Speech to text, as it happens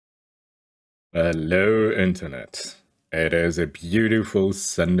Hello, Internet. It is a beautiful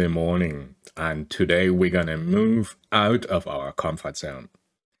Sunday morning, and today we're gonna move out of our comfort zone.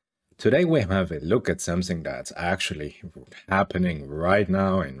 Today we have a look at something that's actually happening right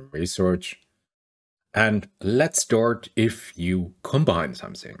now in research. And let's start if you combine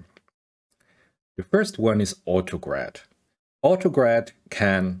something. The first one is AutoGrad. AutoGrad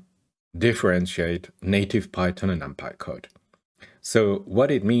can differentiate native Python and NumPy code. So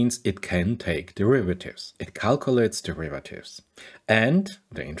what it means, it can take derivatives. It calculates derivatives. And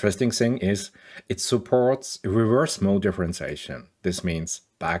the interesting thing is it supports reverse mode differentiation. This means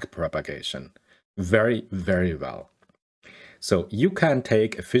backpropagation. Very, very well. So you can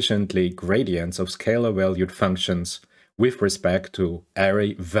take efficiently gradients of scalar valued functions with respect to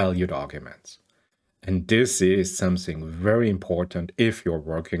array valued arguments. And this is something very important if you're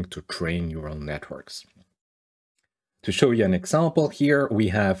working to train neural networks. To show you an example here, we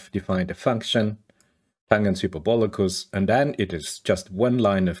have defined a function, tangent hyperbolicus, and then it is just one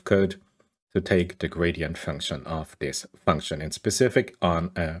line of code to take the gradient function of this function in specific on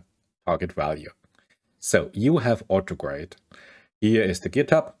a target value. So you have AutoGrad. Here is the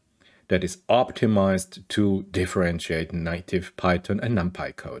GitHub that is optimized to differentiate native Python and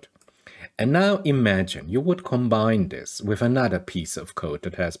NumPy code. And now imagine you would combine this with another piece of code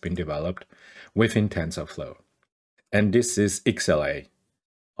that has been developed within Tensorflow. And this is XLA,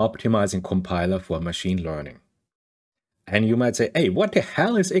 optimizing compiler for machine learning. And you might say, hey, what the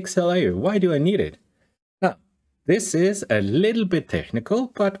hell is XLA? Why do I need it? Now, this is a little bit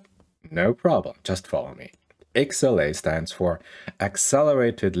technical, but no problem. Just follow me. XLA stands for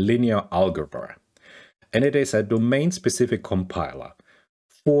Accelerated Linear Algebra. And it is a domain-specific compiler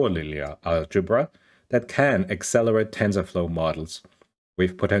for linear algebra that can accelerate TensorFlow models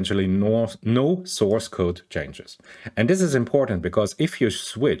with potentially no source code changes. And this is important because if you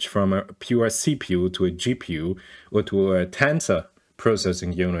switch from a pure CPU to a GPU or to a tensor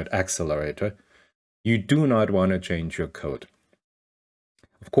processing unit accelerator, you do not want to change your code.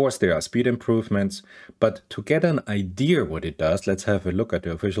 Of course, there are speed improvements, but to get an idea what it does, let's have a look at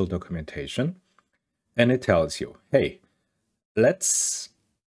the official documentation. And it tells you, hey, let's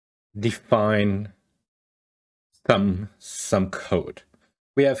define some code.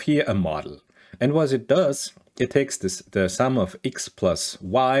 We have here a model, and what it does, it takes the sum of x plus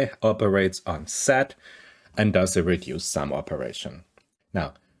y, operates on z, and does a reduce sum operation.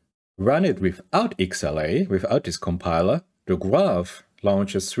 Now, run it without XLA, without this compiler, the graph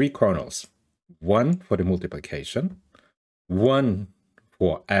launches 3 kernels. One for the multiplication, one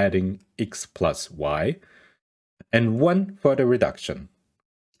for adding x plus y, and one for the reduction.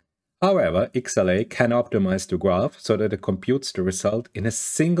 However, XLA can optimize the graph so that it computes the result in a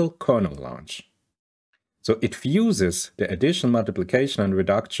single kernel launch. So it fuses the addition, multiplication, and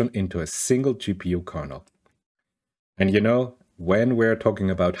reduction into a single GPU kernel. And you know, when we're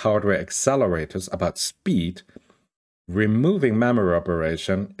talking about hardware accelerators, about speed, removing memory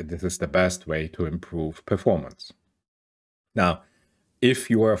operation, this is the best way to improve performance. Now,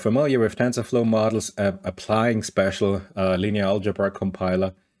 if you are familiar with TensorFlow models applying special linear algebra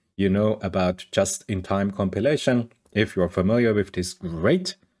compiler, you know about just-in-time compilation. If you're familiar with this,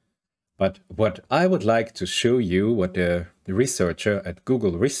 great. But what I would like to show you, what the researcher at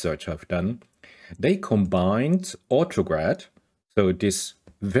Google Research have done, they combined AutoGrad, so this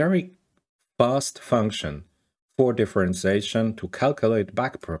very fast function for differentiation to calculate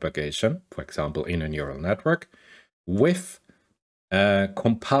backpropagation, for example, in a neural network, with a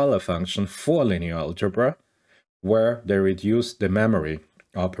compiler function for linear algebra, where they reduce the memory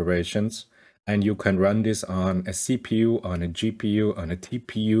operations, and you can run this on a CPU, on a GPU, on a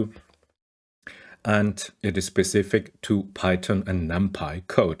TPU, and it is specific to Python and NumPy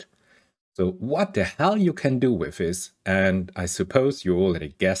code. So what the hell you can do with this, and I suppose you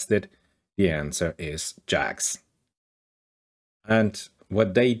already guessed it, the answer is JAX. And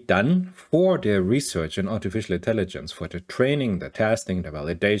what they done for their research in artificial intelligence, for the training, the testing, the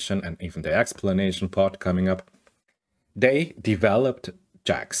validation, and even the explanation part coming up, they developed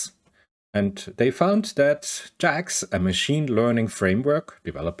JAX. And they found that JAX, a machine learning framework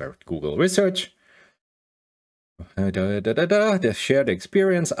developed by Google Research, the shared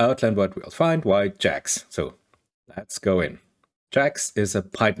experience outlined what we'll find, why JAX. So let's go in. JAX is a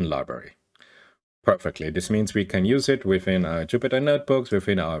Python library. Perfectly. This means we can use it within our Jupyter notebooks,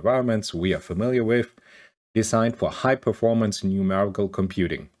 within our environments we are familiar with, designed for high-performance numerical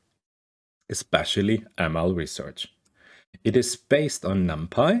computing, especially ML research. It is based on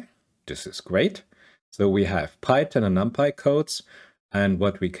NumPy. This is great. So we have Python and NumPy codes, and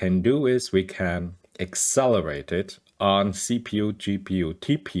what we can do is we can accelerate it on CPU, GPU,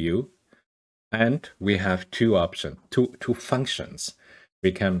 TPU And we have two functions.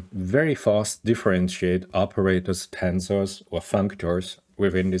 We can very fast differentiate operators, tensors, or functors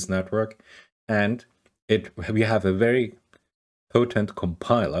within this network. And we have a very potent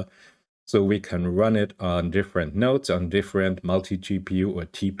compiler, so we can run it on different nodes, on different multi-GPU or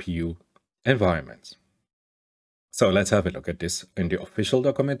TPU environments. So let's have a look at this in the official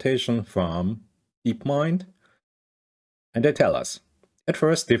documentation from DeepMind. And they tell us, at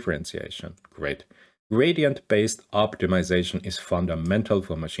first, differentiation. Great. Gradient-based optimization is fundamental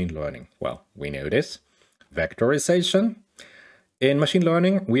for machine learning. Well, we know this. Vectorization. In machine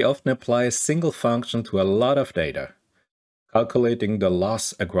learning, we often apply a single function to a lot of data, calculating the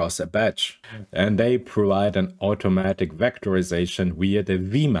loss across a batch. And they provide an automatic vectorization via the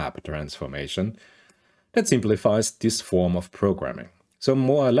VMAP transformation that simplifies this form of programming. So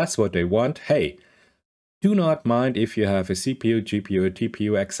more or less what they want, hey, do not mind if you have a CPU, GPU, or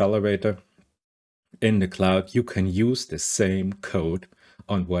TPU accelerator in the cloud. You can use the same code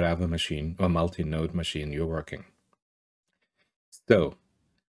on whatever machine or multi-node machine you're working. So,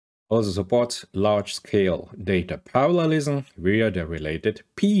 also supports large-scale data parallelism via the related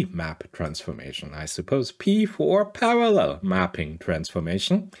P-map transformation. I suppose P for parallel mapping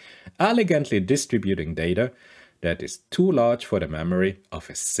transformation, elegantly distributing data that is too large for the memory of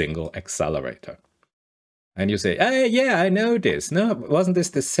a single accelerator. And you say, hey, yeah, I know this. No, wasn't this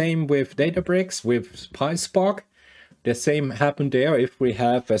the same with Databricks, with PySpark? The same happened there if we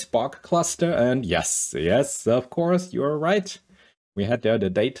have a Spark cluster. And yes, of course, you're right. We had there the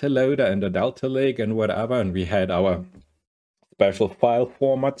data loader and the Delta Lake and whatever, and we had our special file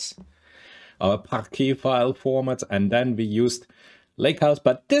formats, our Parquet file formats, and then we used Lakehouse.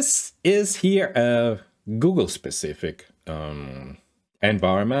 But this is here a Google-specific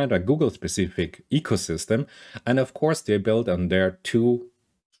environment, a Google-specific ecosystem, and of course they build on their two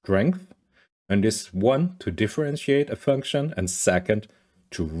strengths, and this one, to differentiate a function, and second,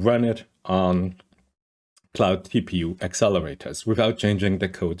 to run it on cloud TPU accelerators without changing the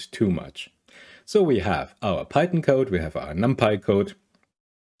code too much. So we have our Python code, we have our NumPy code,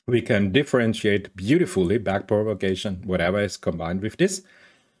 we can differentiate beautifully backpropagation, whatever is combined with this.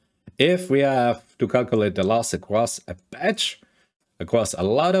 If we have to calculate the loss across a batch, across a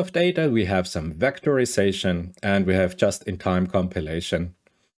lot of data, we have some vectorization, and we have just-in-time compilation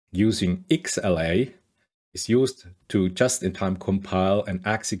using XLA is used to just-in-time compile and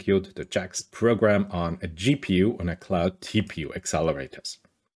execute the JAX program on a GPU on a cloud TPU accelerators.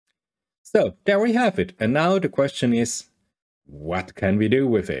 So there we have it. And now the question is, what can we do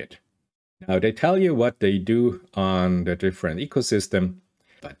with it? Now they tell you what they do on the different ecosystem,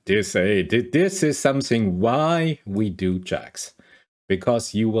 but this is something why we do JAX.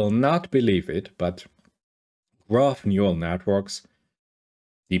 Because you will not believe it, but graph neural networks,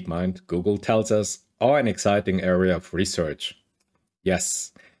 DeepMind, Google tells us, are an exciting area of research.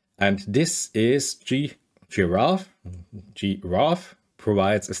 Yes, and this is Jraph. Jraph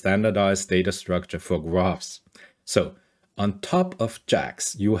provides a standardized data structure for graphs. So on top of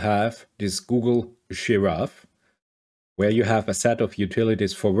JAX, you have this Google Jraph, where you have a set of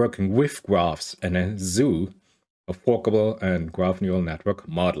utilities for working with graphs and a zoo of forkable and graph neural network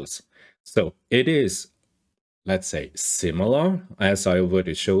models. So it is, let's say, similar, as I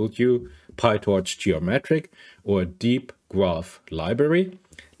already showed you, PyTorch geometric or deep graph library.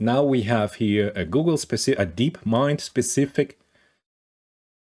 Now we have here a DeepMind specific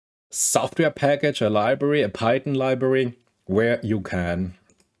software package, a library, a Python library, where you can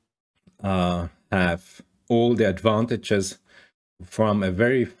have all the advantages from a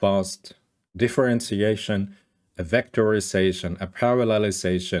very fast differentiation, a vectorization, a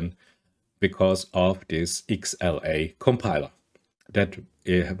parallelization, because of this XLA compiler that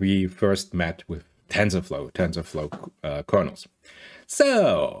we first met with TensorFlow kernels.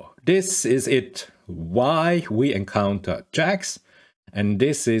 So this is it, why we encounter JAX, and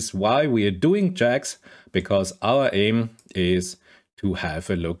this is why we are doing JAX, because our aim is to have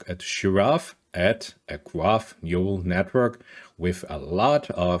a look at Jraph, at a graph neural network with a lot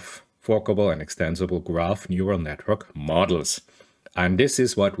of forkable and extensible graph neural network models. And this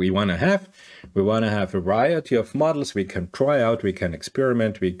is what we want to have. We want to have a variety of models we can try out, we can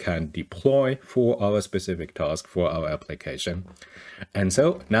experiment, we can deploy for our specific task, for our application. And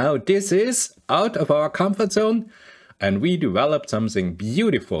so now this is out of our comfort zone, and we developed something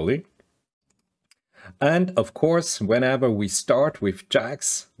beautifully. And of course, whenever we start with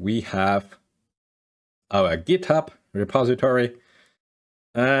JAX, we have our GitHub repository.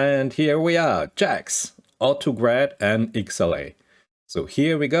 And here we are, JAX, AutoGrad, and XLA. So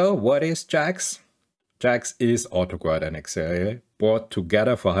here we go. What is JAX? JAX is AutoGrad and XLA brought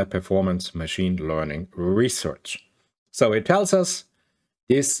together for high-performance machine learning research. So it tells us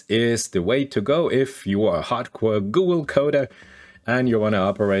this is the way to go if you are a hardcore Google coder and you want to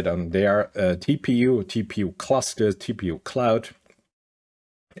operate on their TPU clusters, TPU cloud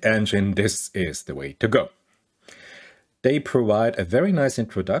engine. This is the way to go. They provide a very nice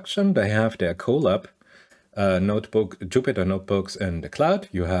introduction. They have their COLAB notebook, Jupyter notebooks in the cloud.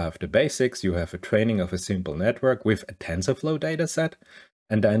 You have the basics. You have a training of a simple network with a TensorFlow dataset.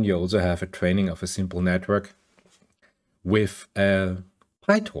 And then you also have a training of a simple network with a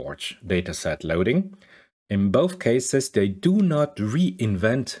PyTorch dataset loading. In both cases, they do not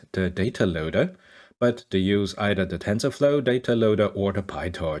reinvent the data loader, but they use either the TensorFlow data loader or the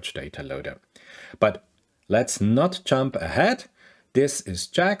PyTorch data loader. But let's not jump ahead. This is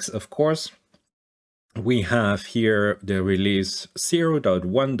JAX, of course. We have here the release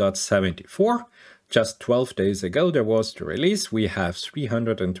 0.1.74. Just 12 days ago, there was the release. We have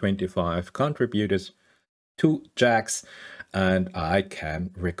 325 contributors to JAX, and I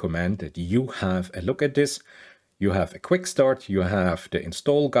can recommend that you have a look at this. You have a quick start, you have the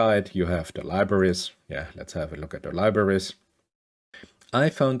install guide, you have the libraries. Yeah, let's have a look at the libraries. I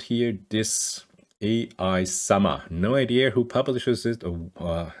found here this AI Summer. No idea who publishes it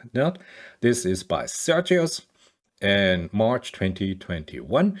or not. This is by Sergius in March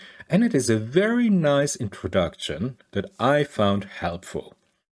 2021, and it is a very nice introduction that I found helpful.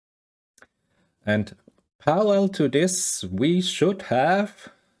 And parallel to this, we should have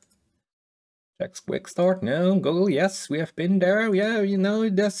JAX quick start. No, Google, yes, we have been there. Yeah, you know,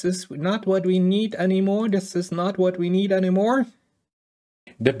 this is not what we need anymore. This is not what we need anymore.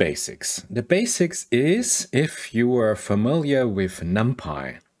 The basics. The basics is, if you are familiar with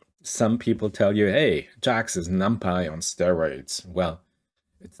NumPy, some people tell you, hey, JAX is NumPy on steroids. Well,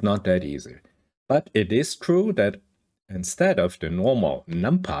 it's not that easy. But it is true that instead of the normal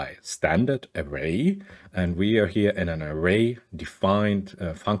NumPy standard array, and we are here in an array-defined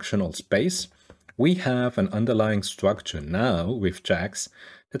functional space, we have an underlying structure now with JAX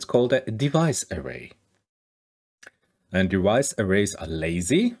that's called a device array. And device arrays are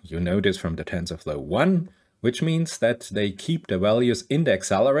lazy. You know this from the TensorFlow 1, which means that they keep the values in the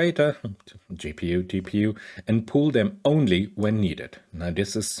accelerator, GPU, TPU, and pull them only when needed. Now,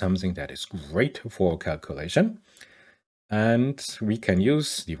 this is something that is great for calculation. And we can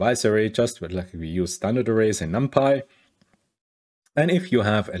use device array just like we use standard arrays in NumPy. And if you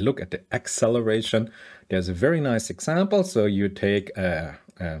have a look at the acceleration, there's a very nice example. So you take a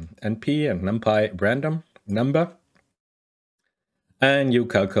NP and NumPy random number, and you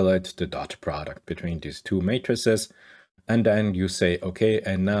calculate the dot product between these two matrices. And then you say, okay,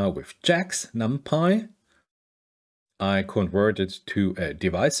 and now with JAX NumPy, I convert it to a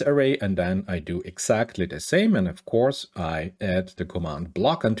device array, and then I do exactly the same. And of course, I add the command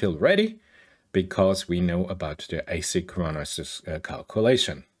block until ready, because we know about the asynchronous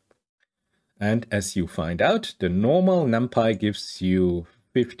calculation. And as you find out, the normal NumPy gives you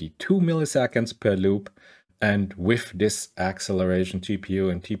 52 milliseconds per loop. And with this acceleration, GPU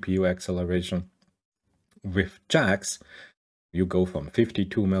and TPU acceleration, with JAX, you go from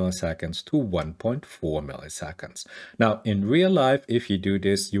 52 milliseconds to 1.4 milliseconds. Now, in real life, if you do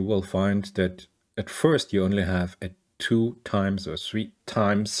this, you will find that at first you only have a 2 times or 3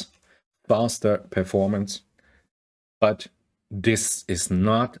 times faster performance. But this is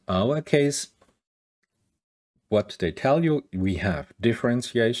not our case. What they tell you, we have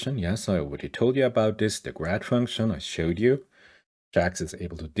differentiation. Yes, I already told you about this. The grad function I showed you. JAX is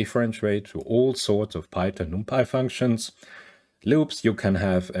able to differentiate to all sorts of Python NumPy functions. Loops, you can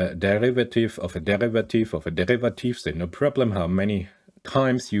have a derivative of a derivative of a derivative. So no problem how many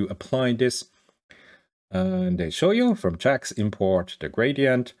times you apply this. And they show you from JAX, import the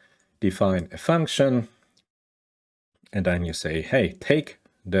gradient, define a function. And then you say, hey, take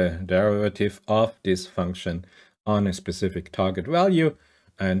the derivative of this function on a specific target value,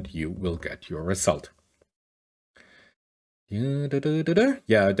 and you will get your result.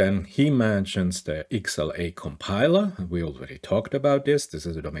 Yeah, then he mentions the XLA compiler. We already talked about this. This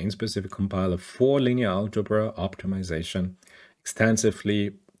is a domain-specific compiler for linear algebra optimization,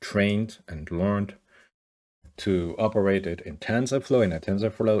 extensively trained and learned to operate it in TensorFlow, in a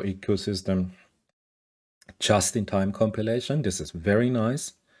TensorFlow ecosystem. Just-in-time compilation. This is very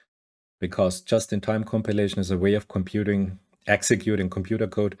nice, because just-in-time compilation is a way of executing computer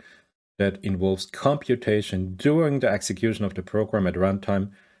code that involves computation during the execution of the program at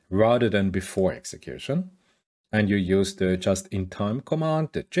runtime rather than before execution. And you use the just-in-time command,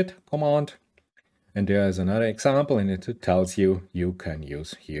 the JIT command. And there is another example, and it tells you you can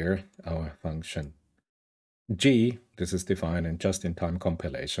use here our function G, this is defined in just-in-time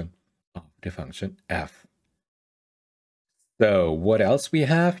compilation of the function f. So what else we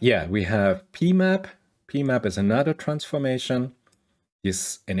have? Yeah, we have pmap. Pmap is another transformation.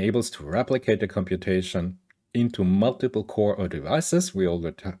 This enables to replicate the computation into multiple core or devices. We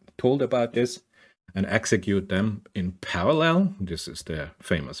already told about this, and execute them in parallel. This is the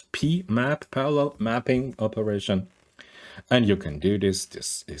famous pmap, parallel mapping operation. And you can do this.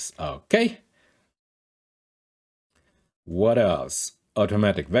 This is okay. What else?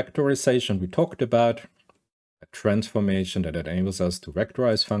 Automatic vectorization we talked about. A transformation that enables us to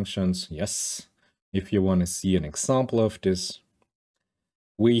vectorize functions. Yes. If you want to see an example of this,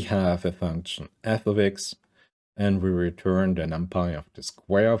 we have a function f of x, and we return the NumPy of the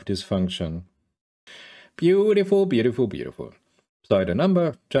square of this function. Beautiful, beautiful, beautiful. So the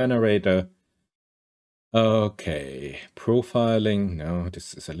number generator. Okay, profiling. No,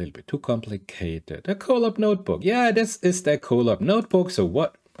 this is a little bit too complicated. A COLAB notebook. Yeah, this is the COLAB notebook. So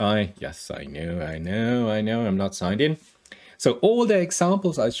what yes, I know, I'm not signed in. So all the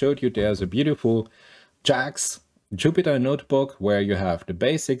examples I showed you, there's a beautiful JAX Jupyter notebook where you have the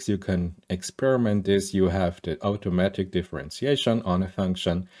basics. You can experiment this. You have the automatic differentiation on a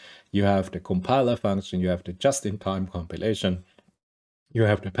function. You have the compiler function. You have the just-in-time compilation. You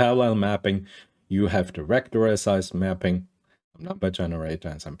have the parallel mapping. You have the vectorized mapping, some number generator,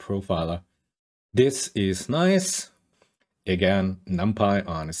 and some profiler. This is nice. Again, NumPy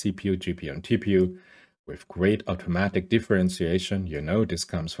on a CPU, GPU, and TPU with great automatic differentiation. You know this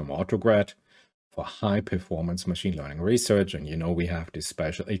comes from AutoGrad for high-performance machine learning research. And you know we have this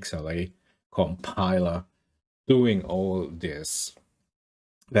special XLA compiler doing all this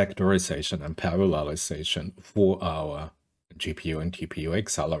vectorization and parallelization for our GPU and TPU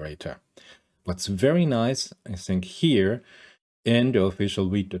accelerator. What's very nice, I think, here in the official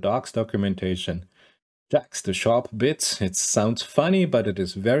Read the Docs documentation, JAX the sharp bits. It sounds funny, but it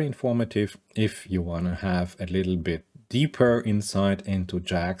is very informative if you want to have a little bit deeper insight into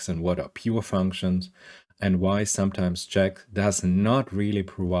JAX and what are pure functions and why sometimes JAX does not really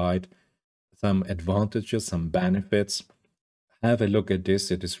provide some advantages, some benefits. Have a look at this.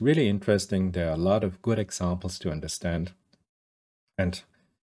 It is really interesting. There are a lot of good examples to understand. And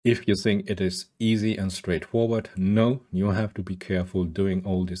if you think it is easy and straightforward, no, you have to be careful doing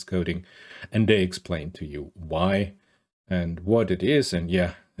all this coding. And they explain to you why and what it is. And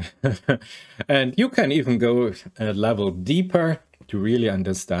yeah, and you can even go a level deeper to really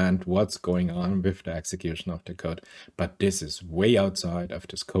understand what's going on with the execution of the code. But this is way outside of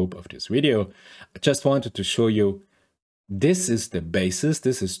the scope of this video. I just wanted to show you this is the basis.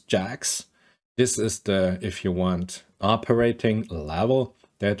 This is JAX. This is the, if you want, operating level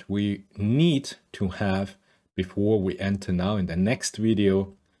that we need to have before we enter now in the next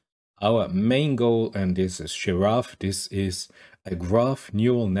video our main goal, and this is Jraph. This is a graph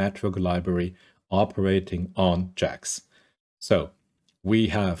neural network library operating on JAX. So we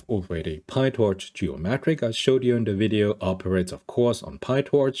have already PyTorch geometric, I showed you in the video, operates of course on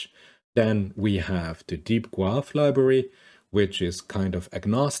PyTorch. Then we have the deep graph library, which is kind of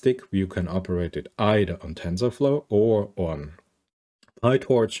agnostic. You can operate it either on TensorFlow or on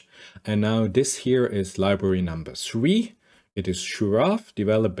PyTorch. And now this here is library number 3. It is Jraph,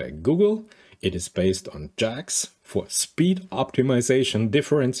 developed by Google. It is based on JAX for speed optimization,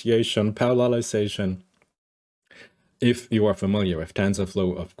 differentiation, parallelization. If you are familiar with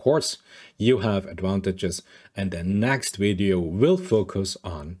TensorFlow, of course, you have advantages. And the next video will focus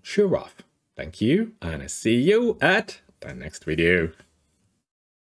on Jraph. Thank you, and I see you at the next video.